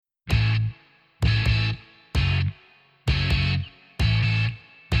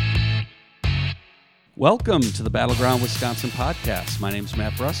Welcome to the Battleground Wisconsin podcast. My name is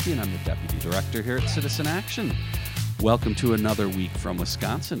Matt Brusky, and I'm the Deputy Director here at Citizen Action. Welcome to another week from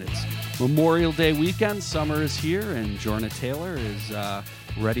Wisconsin. It's Memorial Day weekend. Summer is here, and Jorna Taylor is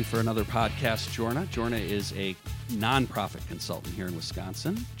ready for another podcast. Jorna is a nonprofit consultant here in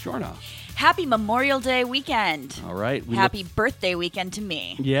Wisconsin. Jorna. Happy Memorial Day weekend. All right. Happy birthday weekend to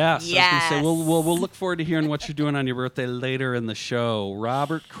me. Yes. Yes. I was going to say, we'll look forward to hearing what you're doing on your birthday later in the show.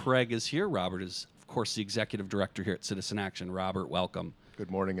 Robert Craig is here. Robert is, of course, the Executive Director here at Citizen Action. Robert, welcome.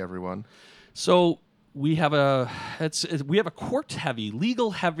 Good morning, everyone. So we have a court-heavy,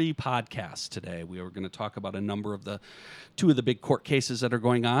 legal-heavy podcast today. We are going to talk about two of the big court cases that are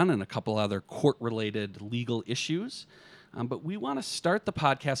going on and a couple other court-related legal issues. But we want to start the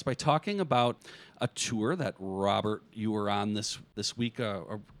podcast by talking about a tour that, Robert, you were on this week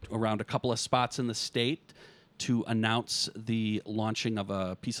around a couple of spots in the state to announce the launching of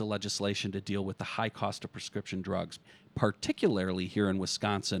a piece of legislation to deal with the high cost of prescription drugs, particularly here in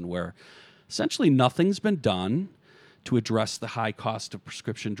Wisconsin, where essentially nothing's been done to address the high cost of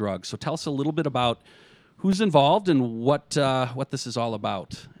prescription drugs. So tell us a little bit about who's involved and what this is all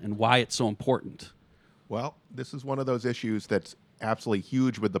about and why it's so important. Well, this is one of those issues that's absolutely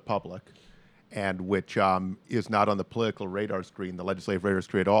huge with the public and which is not on the political radar screen, the legislative radar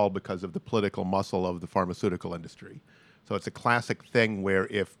screen at all, because of the political muscle of the pharmaceutical industry. So it's a classic thing where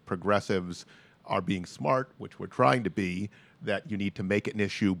if progressives are being smart, which we're trying to be, that you need to make it an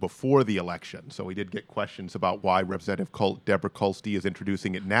issue before the election. So we did get questions about why Representative Deborah Kolstey is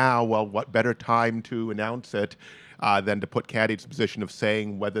introducing it now. Well, what better time to announce it than to put candidates in a position of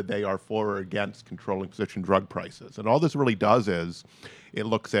saying whether they are for or against controlling prescription drug prices. And all this really does is it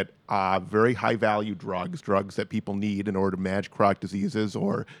looks at very high-value drugs that people need in order to manage chronic diseases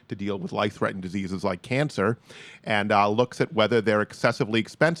or to deal with life-threatening diseases like cancer, and looks at whether they're excessively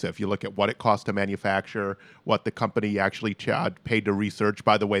expensive. You look at what it costs to manufacture, what the company actually paid to research.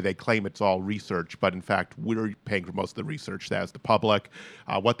 By the way, they claim it's all research, but in fact, we're paying for most of the research as the public.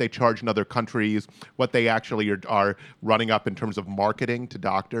 What they charge in other countries, what they actually are running up in terms of marketing to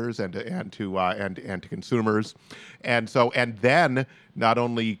doctors and to consumers, and then not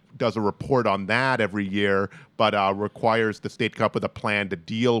only does a report on that every year, but requires the state to come up with a plan to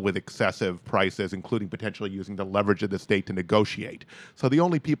deal with excessive prices, including potentially using the leverage of the state to negotiate. So the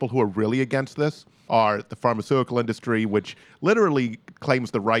only people who are really against this are the pharmaceutical industry, which literally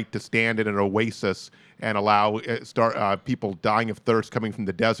claims the right to stand in an oasis and allow people dying of thirst coming from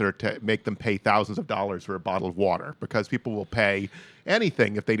the desert to make them pay thousands of dollars for a bottle of water, because people will pay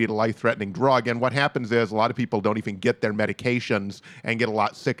anything if they need a life-threatening drug. And what happens is a lot of people don't even get their medications and get a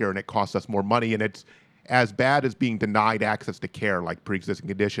lot sicker, and it costs us more money. And it's as bad as being denied access to care, like pre-existing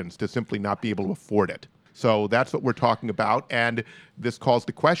conditions, to simply not be able to afford it. So that's what we're talking about. And this calls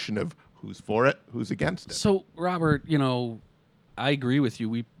the question of who's for it, who's against it. So, Robert, I agree with you.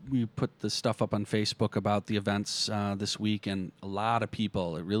 We put the stuff up on Facebook about the events this week, and it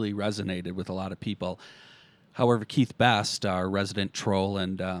really resonated with a lot of people. However, Keith Best, our resident troll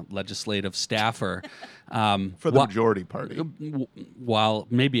and legislative staffer, for the majority party, while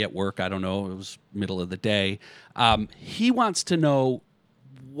maybe at work, I don't know, it was middle of the day, he wants to know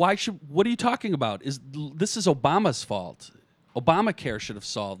what are you talking about? This is Obama's fault? Obamacare should have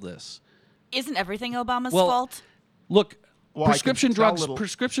solved this. Isn't everything Obama's fault? Look. Prescription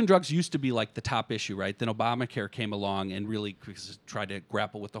drugs used to be like the top issue, right? Then Obamacare came along and really tried to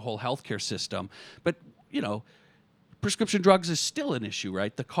grapple with the whole healthcare system. But, prescription drugs is still an issue,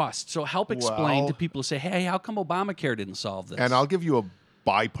 right? The cost. So help explain to people who say, hey, how come Obamacare didn't solve this? And I'll give you a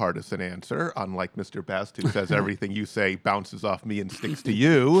bipartisan answer, unlike Mr. Best, who says everything you say bounces off me and sticks to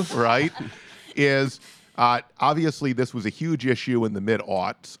you, right? Obviously, this was a huge issue in the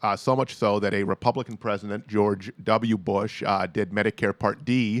mid-aughts, so much so that a Republican president, George W. Bush, did Medicare Part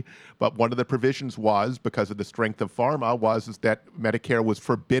D. But one of the provisions was, because of the strength of pharma, is that Medicare was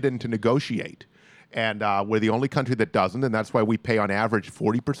forbidden to negotiate. And we're the only country that doesn't, and that's why we pay on average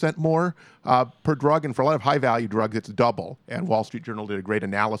 40% more per drug. And for a lot of high-value drugs, it's double. And Wall Street Journal did a great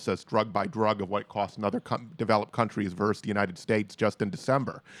analysis, drug by drug, of what it costs in other developed countries versus the United States just in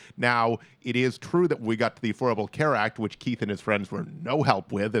December. Now, it is true that we got to the Affordable Care Act, which Keith and his friends were no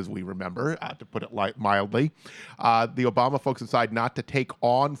help with, as we remember, to put it mildly. The Obama folks decided not to take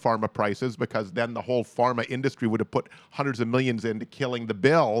on pharma prices, because then the whole pharma industry would have put hundreds of millions into killing the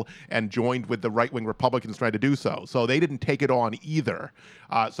bill and joined with the right-wing Republicans trying to do so. So they didn't take it on either.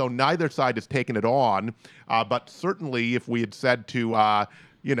 So neither side has taken it on. But certainly if we had said to,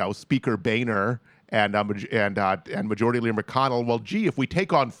 Speaker Boehner And Majority Leader McConnell, well, gee, if we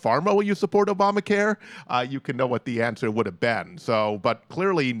take on pharma, will you support Obamacare? You can know what the answer would have been. So, but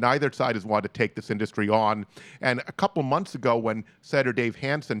clearly neither side has wanted to take this industry on. And a couple months ago, when Senator Dave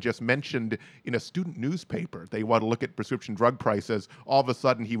Hansen just mentioned in a student newspaper they want to look at prescription drug prices, all of a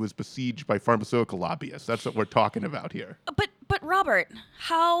sudden he was besieged by pharmaceutical lobbyists. That's what we're talking about here. But Robert,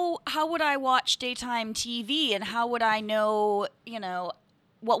 how would I watch daytime TV, and how would I know,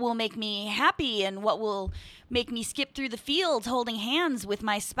 what will make me happy and what will make me skip through the fields holding hands with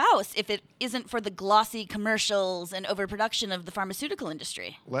my spouse if it isn't for the glossy commercials and overproduction of the pharmaceutical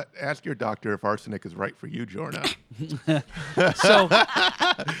industry? Ask your doctor if arsenic is right for you, Jorna. So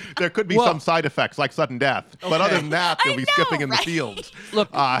There could be some side effects like sudden death, but other than that, you'll be skipping in the fields. look,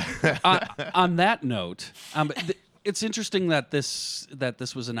 on that note, it's interesting that this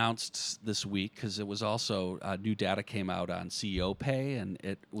was announced this week, because it was also new data came out on CEO pay, and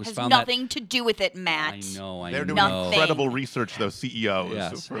it was Has found nothing to do with it, Matt. I know. They're doing Nothing. incredible research, those CEOs,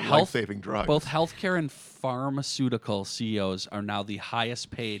 Yes. for life-saving drugs. Both healthcare and pharmaceutical CEOs are now the highest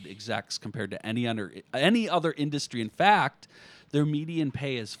paid execs compared to any other industry. In fact, their median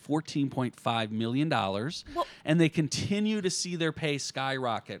pay is $14.5 million, and they continue to see their pay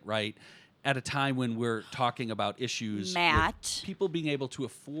skyrocket, right? At a time when we're talking about issues Matt. with people being able to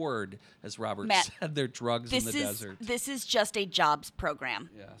afford, as Robert Matt, said, their drugs in the desert. This is just a jobs program.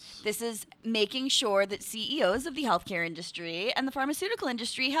 Yes. This is making sure that CEOs of the healthcare industry and the pharmaceutical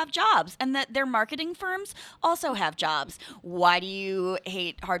industry have jobs, and that their marketing firms also have jobs. Why do you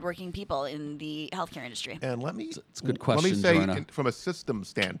hate hardworking people in the healthcare industry? And it's a good question, Let me say, Jorna. from a system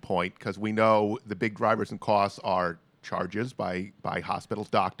standpoint, because we know the big drivers and costs are charges by hospitals,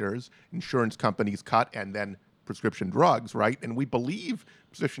 doctors, insurance companies cut, and then prescription drugs, right? And we believe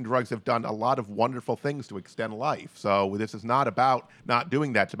prescription drugs have done a lot of wonderful things to extend life. So this is not about not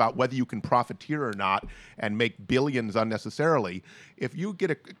doing that. It's about whether you can profiteer or not and make billions unnecessarily. If you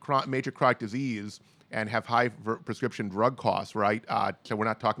get a major chronic disease and have high prescription drug costs, right? So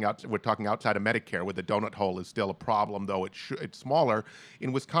we're talking outside of Medicare, where the donut hole is still a problem, though it's smaller.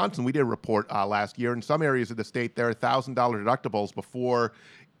 In Wisconsin, we did a report last year. In some areas of the state, there are $1,000 deductibles before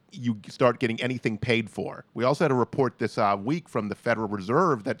you start getting anything paid for. We also had a report this week from the Federal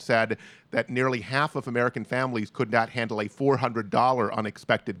Reserve that said that nearly half of American families could not handle a $400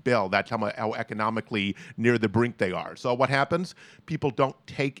 unexpected bill. That's how economically near the brink they are. So what happens? People don't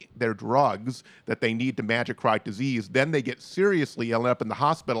take their drugs that they need to manage a chronic disease. Then they get seriously ill and up in the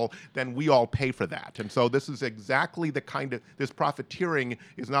hospital. Then we all pay for that. And so this is exactly the kind of, this profiteering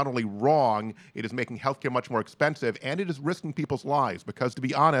is not only wrong, it is making healthcare much more expensive, and it is risking people's lives. Because to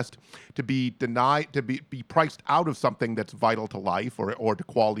be honest, to be denied, to be priced out of something that's vital to life or to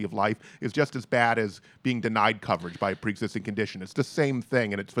quality of life is just as bad as being denied coverage by a pre-existing condition. It's the same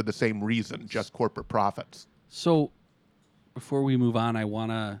thing, and it's for the same reason, just corporate profits. So before we move on, I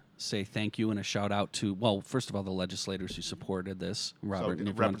want to say thank you and a shout out to, well, first of all, the legislators who supported this, Robert.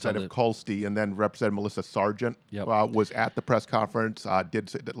 So Representative Kolstey and then Representative Melissa Sargent was at the press conference,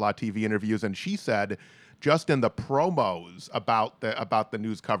 did a lot of TV interviews, and she said just in the promos about the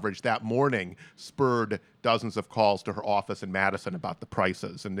news coverage that morning spurred dozens of calls to her office in Madison about the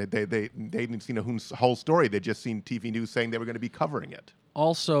prices. And they didn't see the whole story. They'd just seen TV news saying they were going to be covering it.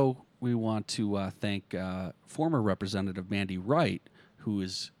 Also, we want to thank former Representative Mandy Wright, who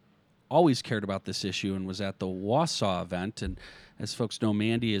has always cared about this issue and was at the Wausau event. And as folks know,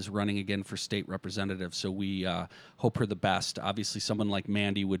 Mandy is running again for state representative, so we hope her the best. Obviously, someone like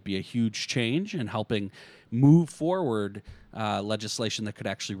Mandy would be a huge change in helping move forward legislation that could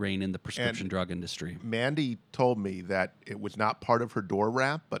actually rein in the prescription drug industry. Mandy told me that it was not part of her door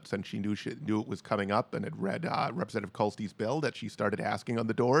wrap, but since she knew it was coming up and had read Representative Kolstey's bill, that she started asking on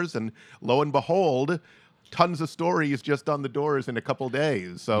the doors, and lo and behold, tons of stories just on the doors in a couple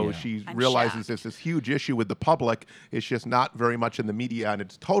days. So she realizes there's this huge issue with the public. It's just not very much in the media, and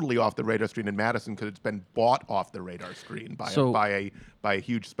it's totally off the radar screen in Madison because it's been bought off the radar screen by a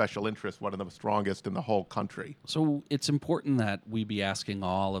huge special interest, one of the strongest in the whole country. So it's important that we be asking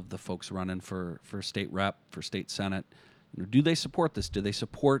all of the folks running for state rep, for state senate, do they support this? Do they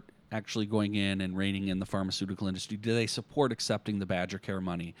support actually going in and reining in the pharmaceutical industry? Do they support accepting the Badger Care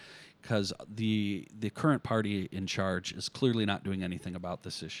money? Because the current party in charge is clearly not doing anything about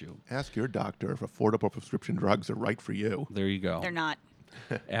this issue. Ask your doctor if affordable prescription drugs are right for you. There you go. They're not.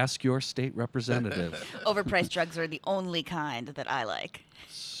 Ask your state representative. Overpriced drugs are the only kind that I like.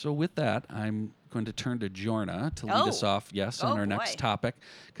 So with that, I'm going to turn to Jorna to lead us off, on our next topic,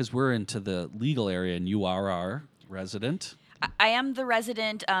 because we're into the legal area, and you are our resident. I am the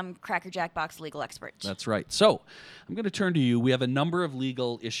resident Cracker Jack Box legal expert. That's right. So I'm going to turn to you. We have a number of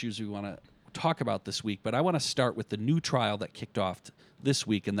legal issues we want to talk about this week, but I want to start with the new trial that kicked off this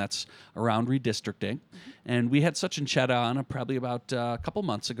week, and that's around redistricting. And we had Sachin Chheda on probably about a couple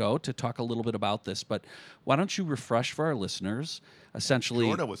months ago to talk a little bit about this. But why don't you refresh for our listeners? Essentially,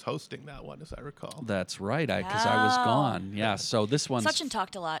 Jordan was hosting that one, as I recall. that's right, because I was Oh. gone. Yeah, so this one's Sachin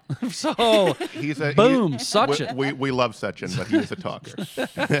talked a lot. so Boom, Sachin. We love Sachin, but he is a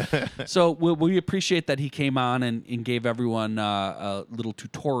talker. So we appreciate that he came on and gave everyone a little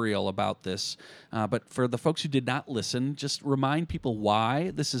tutorial about this. But for the folks who did not listen, just remind people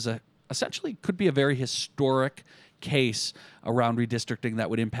why this is essentially could be a very historic case around redistricting that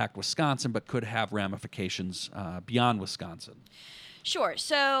would impact Wisconsin, but could have ramifications beyond Wisconsin. Sure.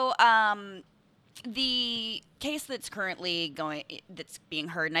 So the case that's currently that's being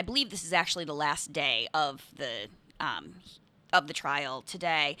heard, and I believe this is actually the last day of the trial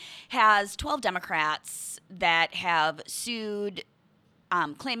today, has 12 Democrats that have sued,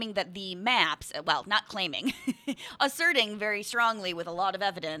 claiming that the maps, well, not claiming, asserting very strongly with a lot of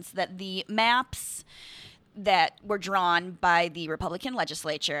evidence that the maps that were drawn by the Republican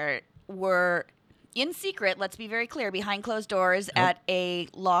legislature were in secret, let's be very clear, behind closed doors at a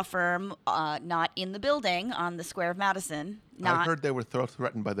law firm not in the building on the Square of Madison. I heard they were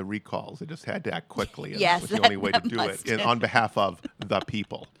threatened by the recalls. They just had to act quickly, and Yes, that was the that- only way to that do must it, have- on behalf of the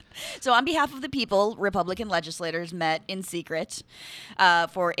people. So on behalf of the people, Republican legislators met in secret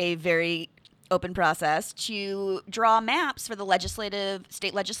for a very open process to draw maps for the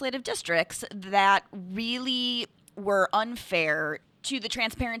state legislative districts that really were unfair to the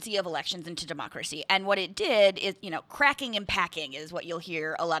transparency of elections and to democracy. And what it did is, cracking and packing is what you'll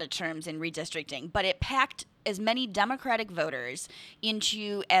hear a lot of terms in redistricting, but it packed as many Democratic voters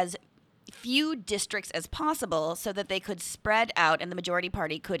into as few districts as possible so that they could spread out and the majority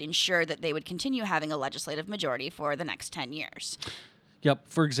party could ensure that they would continue having a legislative majority for the next 10 years. Yep.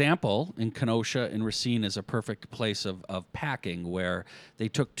 For example, in Kenosha and Racine is a perfect place of packing, where they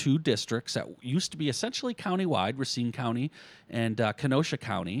took two districts that used to be essentially countywide, Racine County and Kenosha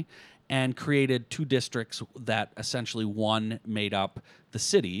County, and created two districts that essentially one made up the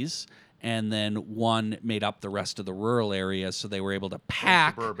cities and then one made up the rest of the rural areas. So they were able to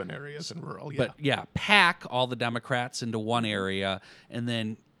pack Suburban areas and rural, but pack all the Democrats into one area, and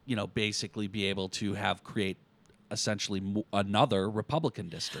then basically be able to create essentially another Republican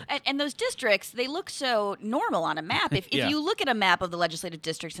district. And those districts, they look so normal on a map. If Yeah. you look at a map of the legislative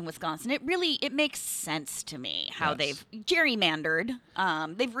districts in Wisconsin, it makes sense to me how Yes. they've gerrymandered.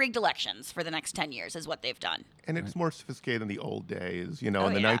 They've rigged elections for the next 10 years is what they've done. And it's more sophisticated than the old days. In the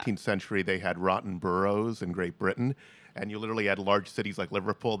yeah. 19th century, they had rotten boroughs in Great Britain, and you literally had large cities like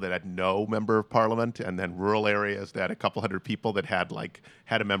Liverpool that had no member of parliament, and then rural areas that had a couple hundred people that had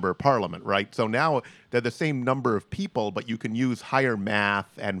a member of parliament, right? So now they're the same number of people, but you can use higher math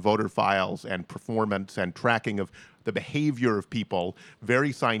and voter files and performance and tracking of the behavior of people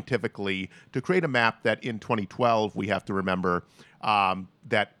very scientifically to create a map that in 2012, we have to remember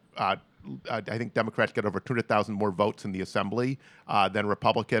that I think Democrats got over 200,000 more votes in the assembly than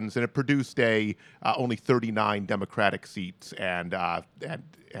Republicans, and it produced only 39 Democratic seats and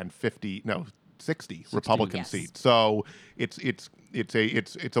 60 Republican yes. seats. So it's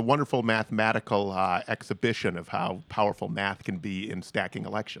a wonderful mathematical exhibition of how powerful math can be in stacking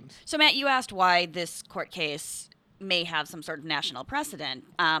elections. So, Matt, you asked why this court case may have some sort of national precedent.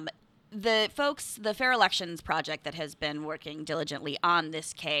 The Fair Elections Project that has been working diligently on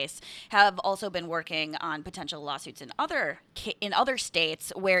this case have also been working on potential lawsuits in other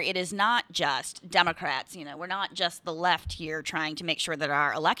states where it is not just Democrats. We're not just the left here trying to make sure that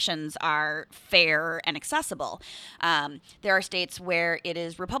our elections are fair and accessible. There are states where it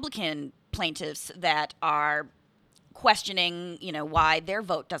is Republican plaintiffs that are questioning, why their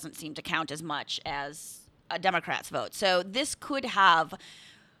vote doesn't seem to count as much as a Democrat's vote. So this could have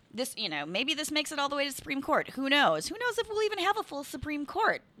this, maybe this makes it all the way to the Supreme Court. Who knows? Who knows if we'll even have a full Supreme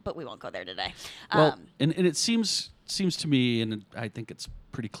Court? But we won't go there today. Well, and it seems to me, and I think it's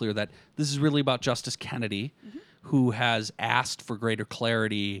pretty clear that this is really about Justice Kennedy, who has asked for greater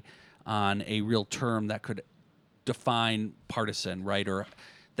clarity on a real term that could define partisan, right? Or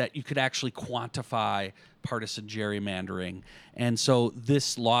that you could actually quantify partisan gerrymandering. And so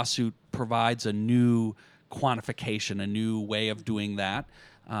this lawsuit provides a new quantification, a new way of doing that.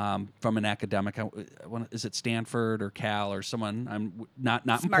 From an academic, is it Stanford or Cal or someone? I'm not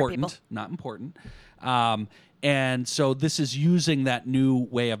Smart important, people. not important. And so this is using that new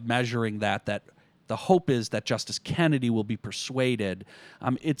way of measuring that the hope is that Justice Kennedy will be persuaded.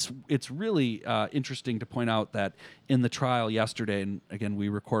 It's really interesting to point out that in the trial yesterday, and again we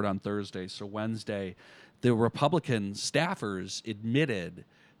record on Thursday, so Wednesday, the Republican staffers admitted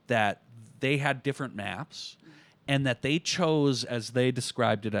that they had different maps, and that they chose, as they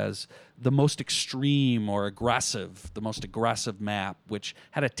described it, as the most extreme or aggressive, the most aggressive map, which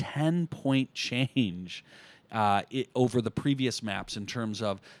had a 10-point change over the previous maps in terms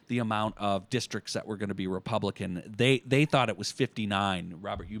of the amount of districts that were going to be Republican. They thought it was 59.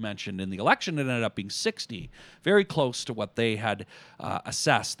 Robert, you mentioned in the election it ended up being 60, very close to what they had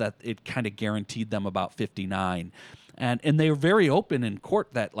assessed, that it kind of guaranteed them about 59. And they were very open in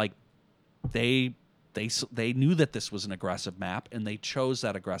court that like they knew that this was an aggressive map, and they chose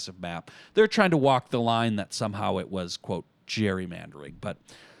that aggressive map. They're trying to walk the line that somehow it was, quote, gerrymandering. But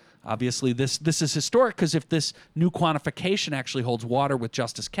obviously this is historic, because if this new quantification actually holds water with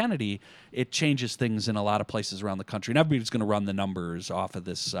Justice Kennedy, it changes things in a lot of places around the country. And everybody's going to run the numbers off of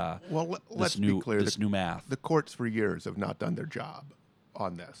this, let's be clear. This new math. The courts for years have not done their job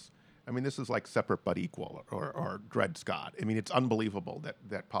on this. I mean, this is like separate but equal, or Dred Scott. I mean, it's unbelievable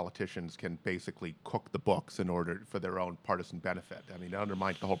that politicians can basically cook the books in order for their own partisan benefit. I mean, it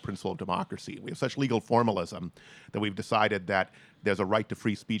undermines the whole principle of democracy. We have such legal formalism that we've decided that there's a right to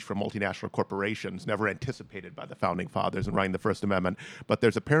free speech for multinational corporations, never anticipated by the Founding Fathers in writing the First Amendment. But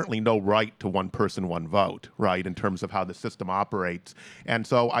there's apparently no right to one person, one vote, right, in terms of how the system operates. And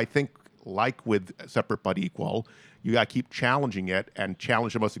so I think, like with separate but equal, you got to keep challenging it and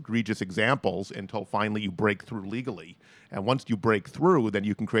challenge the most egregious examples until finally you break through legally. And once you break through, then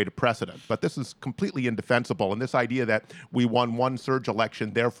you can create a precedent. But this is completely indefensible. And this idea that we won one surge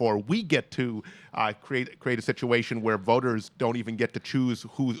election, therefore we get to create a situation where voters don't even get to choose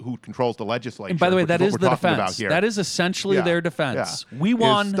who controls the legislature. And by the way, which that what is we're the talking about defense. here. That is essentially Yeah, their defense. yeah. We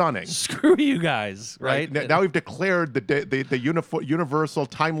won. It's stunning. Screw you guys, right? Now we've declared the universal,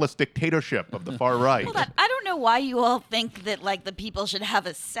 timeless dictatorship of the far right. Hold on. I don't know why you all think that like the people should have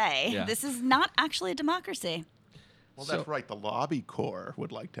a say. Yeah. This is not actually a democracy. Well, that's right. The lobby corps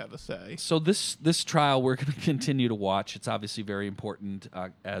would like to have a say. So this trial we're going to continue to watch. It's obviously very important,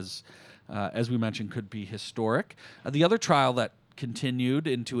 as we mentioned, could be historic. The other trial that continued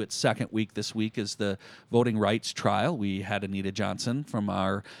into its second week this week is the voting rights trial. We had Anita Johnson from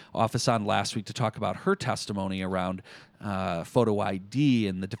our office on last week to talk about her testimony around photo ID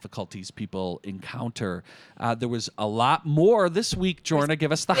and the difficulties people encounter. There was a lot more this week. Jorna,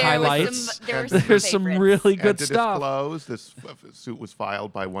 give us the highlights. There's some really good and to stuff. Disclose, this suit was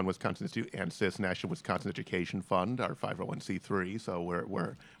filed by One Wisconsin Institute and CIS, National Wisconsin Education Fund, our 501c3. So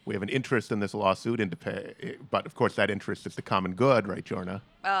we have an interest in this lawsuit, but of course that interest is the common good, right, Jorna?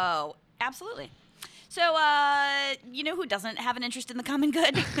 Oh, absolutely. So, you know who doesn't have an interest in the common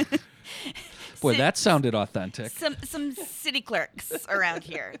good? Boy, that sounded authentic. Some city clerks around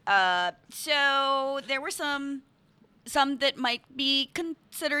here. So there were some that might be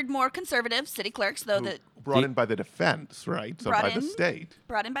considered more conservative city clerks, though that Brought in by the defense, right? So Brought by the in. state.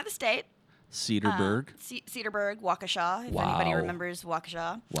 brought in by the state. Cedarburg. Cedarburg, Waukesha, if Wow. anybody remembers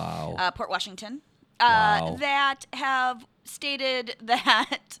Waukesha. Wow. Port Washington. Wow. That have stated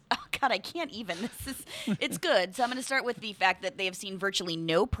that, oh God, I can't even. It's good. So I'm going to start with the fact that they have seen virtually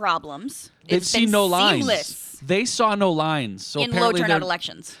no problems. They've It's seen been no lines. seamless They saw no lines. So in low apparently turnout they're-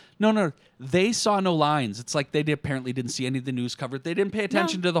 elections. No. They saw no lines. It's like apparently didn't see any of the news coverage. They didn't pay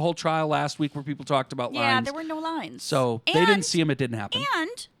attention to the whole trial last week where people talked about Yeah, lines. there were no lines. So they didn't see them. It didn't happen.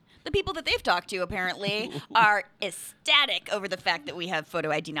 And the people that they've talked to apparently are ecstatic over the fact that we have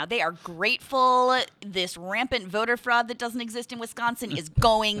photo ID now. They are grateful. This rampant voter fraud that doesn't exist in Wisconsin is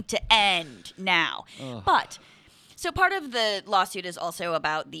going to end now. But so part of the lawsuit is also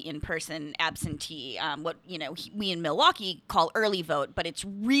about the in-person absentee, what we in Milwaukee call early vote, but it's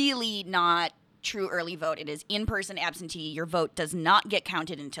really not true early vote. It is in-person absentee. Your vote does not get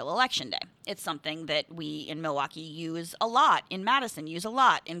counted until Election Day. It's something that we in Milwaukee use a lot, in Madison use a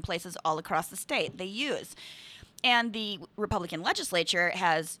lot, in places all across the state they use. And the Republican legislature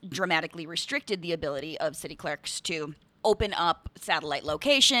has dramatically restricted the ability of city clerks to open up satellite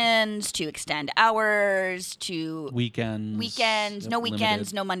locations, to extend hours, to Weekends. no weekends,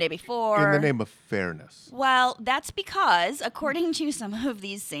 limited. no Monday before. In the name of fairness. Well, that's because, according to some of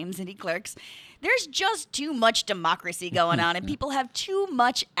these same city clerks, there's just too much democracy going on and people have too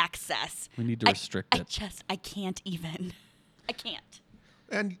much access. We need to restrict it. I can't even. I can't.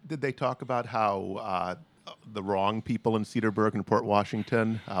 And did they talk about how the wrong people in Cedarburg and Port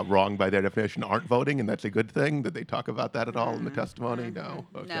Washington, wrong by their definition, aren't voting, and that's a good thing? Did they talk about that at all in the testimony? No.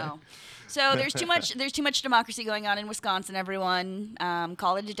 Okay. No. So there's too much. There's too much democracy going on in Wisconsin. Everyone,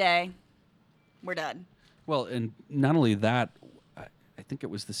 call it a day. We're done. Well, and not only that, I think it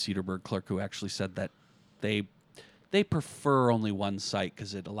was the Cedarburg clerk who actually said that they they prefer only one site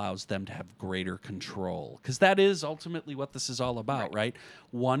because it allows them to have greater control. Because that is ultimately what this is all about, right?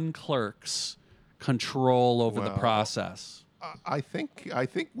 One clerk's control over the Well, process. I think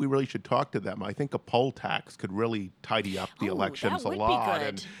we really should talk to them. I think a poll tax could really tidy up the elections that would a lot, be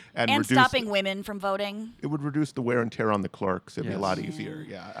good. and reduce stopping women from voting. it would reduce the wear and tear on the clerks. It'd be a Yes. lot easier.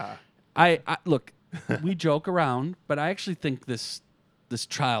 Yeah. I look, we joke around, but I actually think this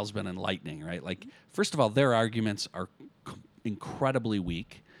trial's been enlightening, right? Like, first of all, their arguments are incredibly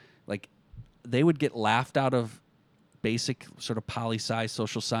weak. Like, they would get laughed out of basic sort of poli-sci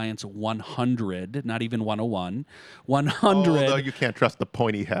social science 100, not even 101. 100. Although you can't trust the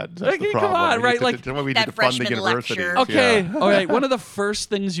pointy heads. That's the Okay, come problem. on, We right, need to- like we need that to fund the freshman universities. lecture. Okay, Yeah. all right. One of the first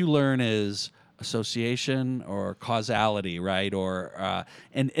things you learn is association or causality, right? Or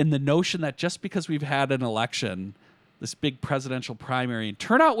and the notion that just because we've had an election, this big presidential primary, and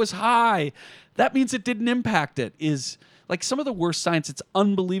turnout was high, that means it didn't impact it. Is like some of the worst science. It's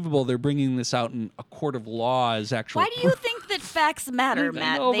unbelievable they're bringing this out in a court of law as actual. Why do you think that facts matter, I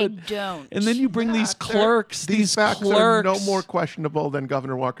Matt? know, They but- don't. And then you bring these clerks, These facts clerks. are no more questionable than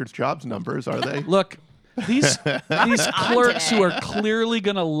Governor Walker's jobs numbers, are they? Look, these clerks who are clearly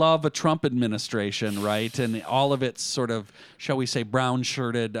going to love a Trump administration, right? And all of its sort of, shall we say,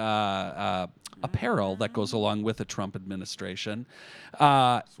 brown-shirted apparel that goes along with a Trump administration.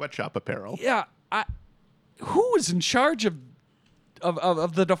 Sweatshop apparel. Yeah, who is in charge of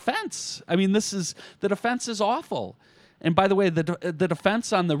the defense? I mean, the defense is awful. And by the way, the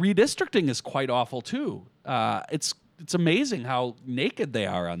defense on the redistricting is quite awful too. It's amazing how naked they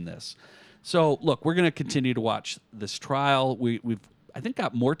are on this. So look, we're going to continue to watch this trial. We've I think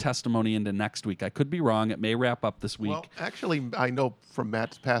got more testimony into next week. I could be wrong. It may wrap up this week. Well, actually, I know from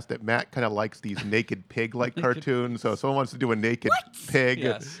Matt's past that Matt kind of likes these naked pig-like cartoons. So if someone wants to do a naked pig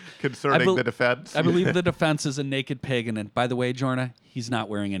Yes. concerning the defense. I believe the defense is a naked pig. And by the way, Jorna, he's not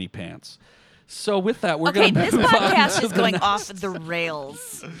wearing any pants. So with that, we're okay, going to this move on podcast to is the going next- off the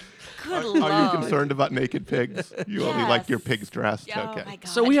rails. Good Are lord. you concerned about naked pigs? You only like your Yes. pigs dressed? Oh Okay. my god.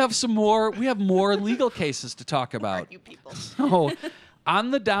 So we have more legal cases to talk about. you people. So, on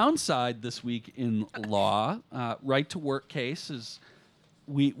the downside this week in law, right to work case is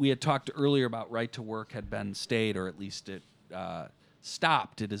we had talked earlier about right to work had been stayed, or at least it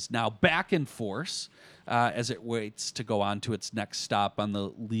stopped. It is now back in force as it waits to go on to its next stop on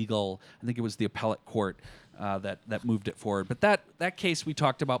the legal. I think it was the appellate court that moved it forward. But that case we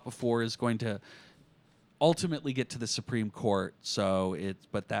talked about before is going to ultimately get to the Supreme Court. So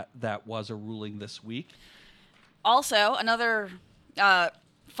but that was a ruling this week. Also, another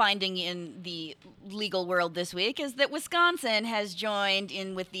finding in the legal world this week is that Wisconsin has joined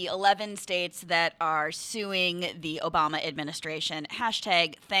in with the 11 states that are suing the Obama administration.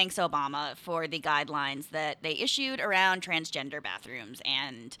 Hashtag thanks Obama for the guidelines that they issued around transgender bathrooms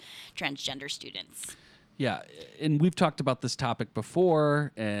and transgender students. Yeah, and we've talked about this topic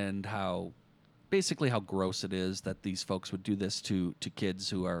before and how gross it is that these folks would do this to kids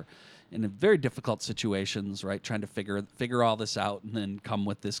who are in very difficult situations, right? Trying to figure all this out and then come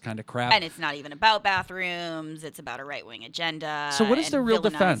with this kind of crap. And it's not even about bathrooms; it's about a right-wing agenda. So what is and their real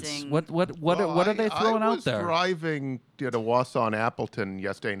defense? villainizing- What are they throwing I out was there? driving to Wausau and Appleton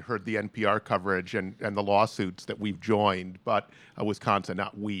yesterday and heard the NPR coverage and the lawsuits that we've joined, but Wisconsin,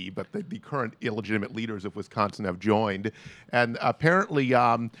 not we, but the current illegitimate leaders of Wisconsin have joined. And apparently,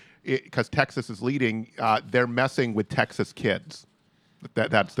 because Texas is leading, they're messing with Texas kids.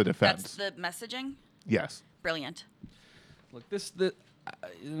 That's the defense. That's the messaging. Yes. Brilliant. Look, this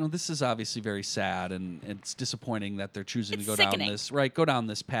is obviously very sad, and it's disappointing that they're choosing It's to sickening. go down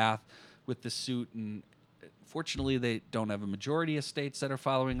this path with this suit. And fortunately, they don't have a majority of states that are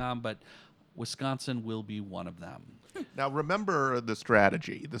following on, but Wisconsin will be one of them. Now, remember the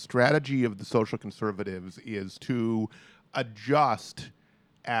strategy. The strategy of the social conservatives is to adjust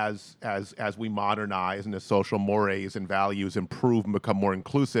as we modernize and as social mores and values improve and become more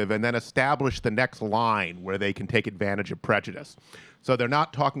inclusive, and then establish the next line where they can take advantage of prejudice. So they're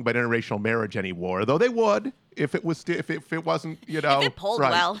not talking about interracial marriage anymore, though they would if it was if it wasn't, If it polled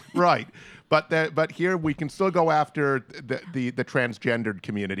right, well. right. But here we can still go after the transgendered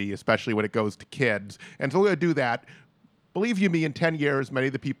community, especially when it goes to kids, and so we're going to do that. Believe you me, in 10 years, many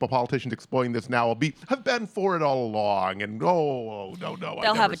of the politicians exploiting this now have been for it all along. And no.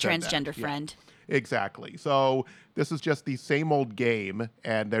 They'll have a transgender friend. Yeah, exactly. So this is just the same old game,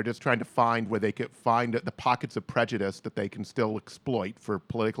 and they're just trying to find where they can find the pockets of prejudice that they can still exploit for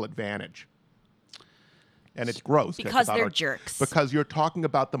political advantage. And it's gross. Because they're jerks. Because you're talking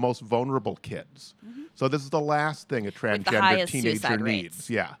about the most vulnerable kids. Mm-hmm. So this is the last thing a transgender highest teenager suicide needs. rates.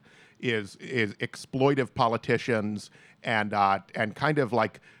 Yeah. is exploitive politicians and kind of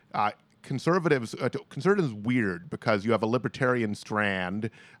like conservatives. Conservatives weird because you have a libertarian strand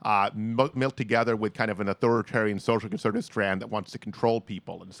melt together with kind of an authoritarian social conservative strand that wants to control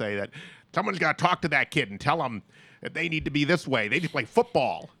people and say that someone's got to talk to that kid and tell them that they need to be this way. They need to play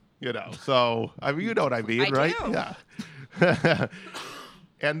football, So I mean, you know what I mean, right? Do. Yeah.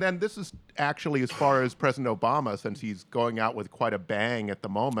 And then this is actually, as far as President Obama, since he's going out with quite a bang at the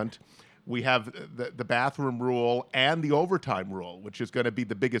moment, we have the bathroom rule and the overtime rule, which is going to be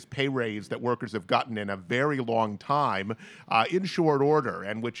the biggest pay raise that workers have gotten in a very long time in short order,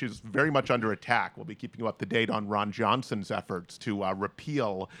 and which is very much under attack. We'll be keeping you up to date on Ron Johnson's efforts to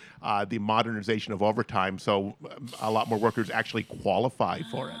repeal the modernization of overtime so a lot more workers actually qualify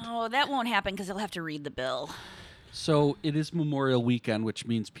for it. Oh, that won't happen because they'll have to read the bill. So it is Memorial Weekend, which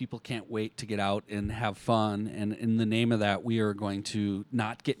means people can't wait to get out and have fun. And in the name of that, we are going to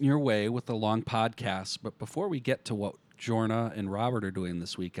not get in your way with a long podcast. But before we get to what Jorna and Robert are doing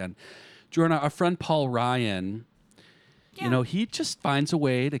this weekend, Jorna, our friend Paul Ryan, he just finds a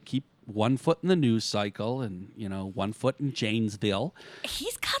way to keep one foot in the news cycle and, 1 foot in Janesville.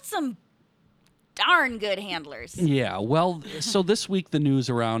 He's got some darn good handlers. Yeah, well, so this week the news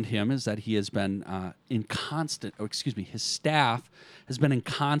around him is that he has been his staff has been in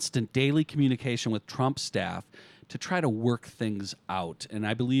constant daily communication with Trump's staff to try to work things out. And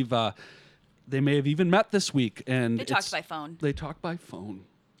I believe they may have even met this week. And They talked by phone. They talked by phone.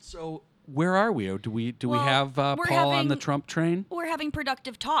 So where are we? Or do we Well, have we're Paul on having- the Trump train? We're having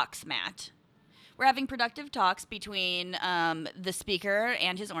productive talks, Matt. We're having productive talks between the speaker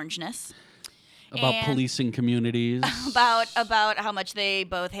and his orangeness. About and policing communities. about how much they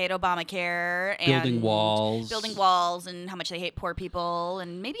both hate Obamacare and Building walls. and how much they hate poor people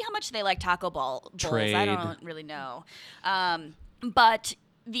and maybe how much they like taco bowls. Trade. I don't really know. But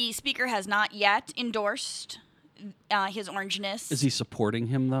the speaker has not yet endorsed his orangeness. Is he supporting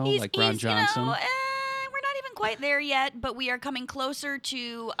him, though, like Ron Johnson? We're not even quite there yet, but we are coming closer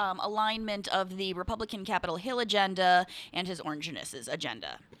to alignment of the Republican Capitol Hill agenda and his orangeness's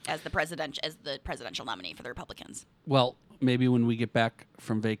agenda as the presidential nominee for the Republicans. Well, maybe when we get back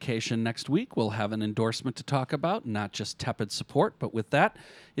from vacation next week, we'll have an endorsement to talk about, not just tepid support. But with that,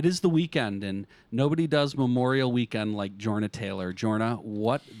 it is the weekend, and nobody does Memorial Weekend like Jorna Taylor. Jorna,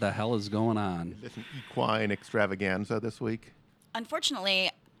 what the hell is going on? Is this an equine extravaganza this week? Unfortunately,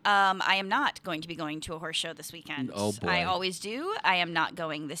 I am not going to be going to a horse show this weekend. Oh, boy. I always do. I am not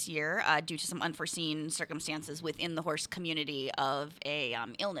going this year due to some unforeseen circumstances within the horse community of a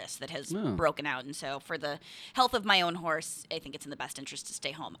illness that has broken out. And so for the health of my own horse, I think it's in the best interest to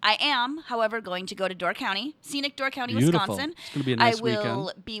stay home. I am, however, going to go to Door County, scenic Door County, Beautiful. Wisconsin. It's going to be a nice I will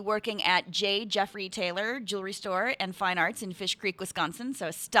weekend. be working at J. Jeffrey Taylor Jewelry Store and Fine Arts in Fish Creek, Wisconsin.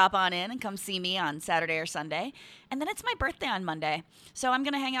 So stop on in and come see me on Saturday or Sunday. And then it's my birthday on Monday. So I'm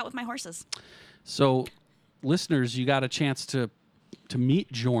going to hang out with my horses. So, listeners, you got a chance to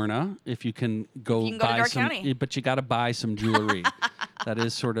meet Jorna if you can go, You can go to buy Door some, County. but you got to buy some jewelry. That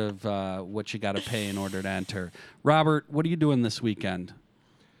is sort of what you got to pay in order to enter. Robert, what are you doing this weekend?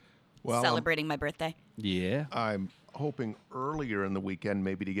 Well, Celebrating my birthday. Yeah. I'm hoping earlier in the weekend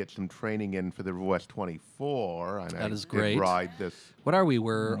maybe to get some training in for the West 24. And That I is did great. ride this What are we?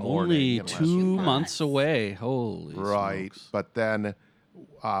 We're morning only in less 2 than months away. Holy right. smokes. But then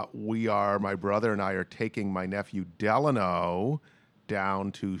my brother and I are taking my nephew Delano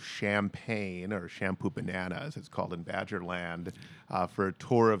down to Champaign, or Shampoo Banana, as it's called in Badgerland, for a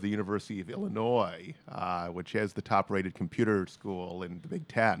tour of the University of Illinois, which is the top-rated computer school in the Big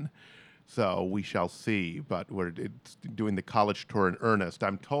Ten. So we shall see, but it's doing the college tour in earnest.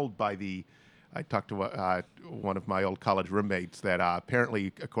 I'm told I talked to one of my old college roommates that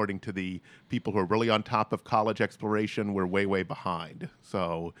apparently, according to the people who are really on top of college exploration, we're way, way behind.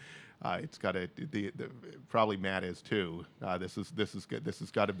 So it's got to probably Matt is too. This is good. This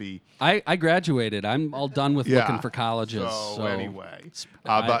has got to be. I graduated. I'm all done with looking for colleges. So anyway,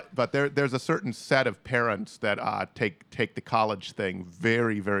 I- but there's a certain set of parents that take the college thing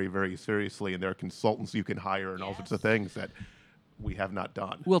very, very, very seriously, and there are consultants you can hire and all sorts of things that we have not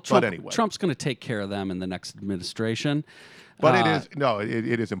done. Well, but anyway, Trump's going to take care of them in the next administration. But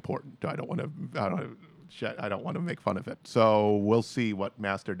it is important. I don't want to make fun of it. So we'll see what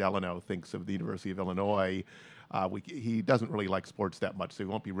Master Delano thinks of the University of Illinois. He doesn't really like sports that much, so he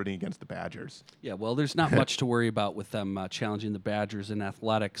won't be rooting against the Badgers. Yeah, well, there's not much to worry about with them challenging the Badgers in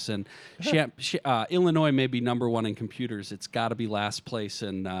athletics. And Illinois may be number one in computers. It's got to be last place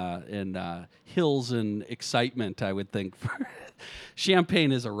in hills and excitement, I would think.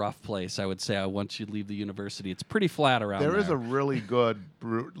 Champaign is a rough place, I would say, once you leave the university. It's pretty flat around there. There is a really good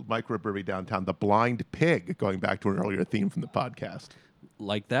microbrewery downtown, the Blind Pig, going back to an earlier theme from the podcast.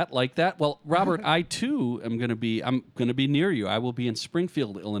 Like that. Well, Robert, I'm going to be near you. I will be in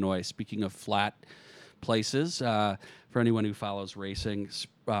Springfield, Illinois. Speaking of flat places, for anyone who follows racing,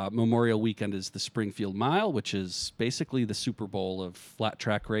 Memorial Weekend is the Springfield Mile, which is basically the Super Bowl of flat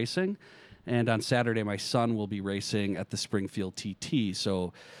track racing. And on Saturday, my son will be racing at the Springfield TT.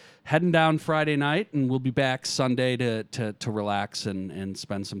 So heading down Friday night, and we'll be back Sunday to relax and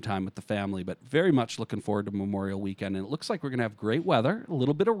spend some time with the family. But very much looking forward to Memorial Weekend. And it looks like we're going to have great weather, a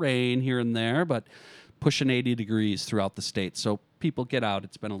little bit of rain here and there, but pushing 80 degrees throughout the state. So people, get out.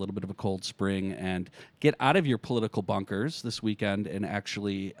 It's been a little bit of a cold spring, and get out of your political bunkers this weekend and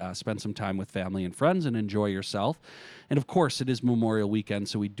actually spend some time with family and friends and enjoy yourself. And of course, it is Memorial Weekend,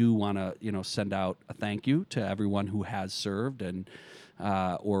 so we do want to send out a thank you to everyone who has served and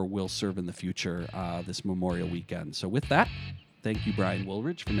or will serve in the future this Memorial Weekend. So with that, thank you, Brian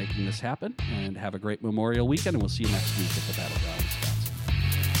Woolridge, for making this happen, and have a great Memorial Weekend, and we'll see you next week at the Battlegrounds.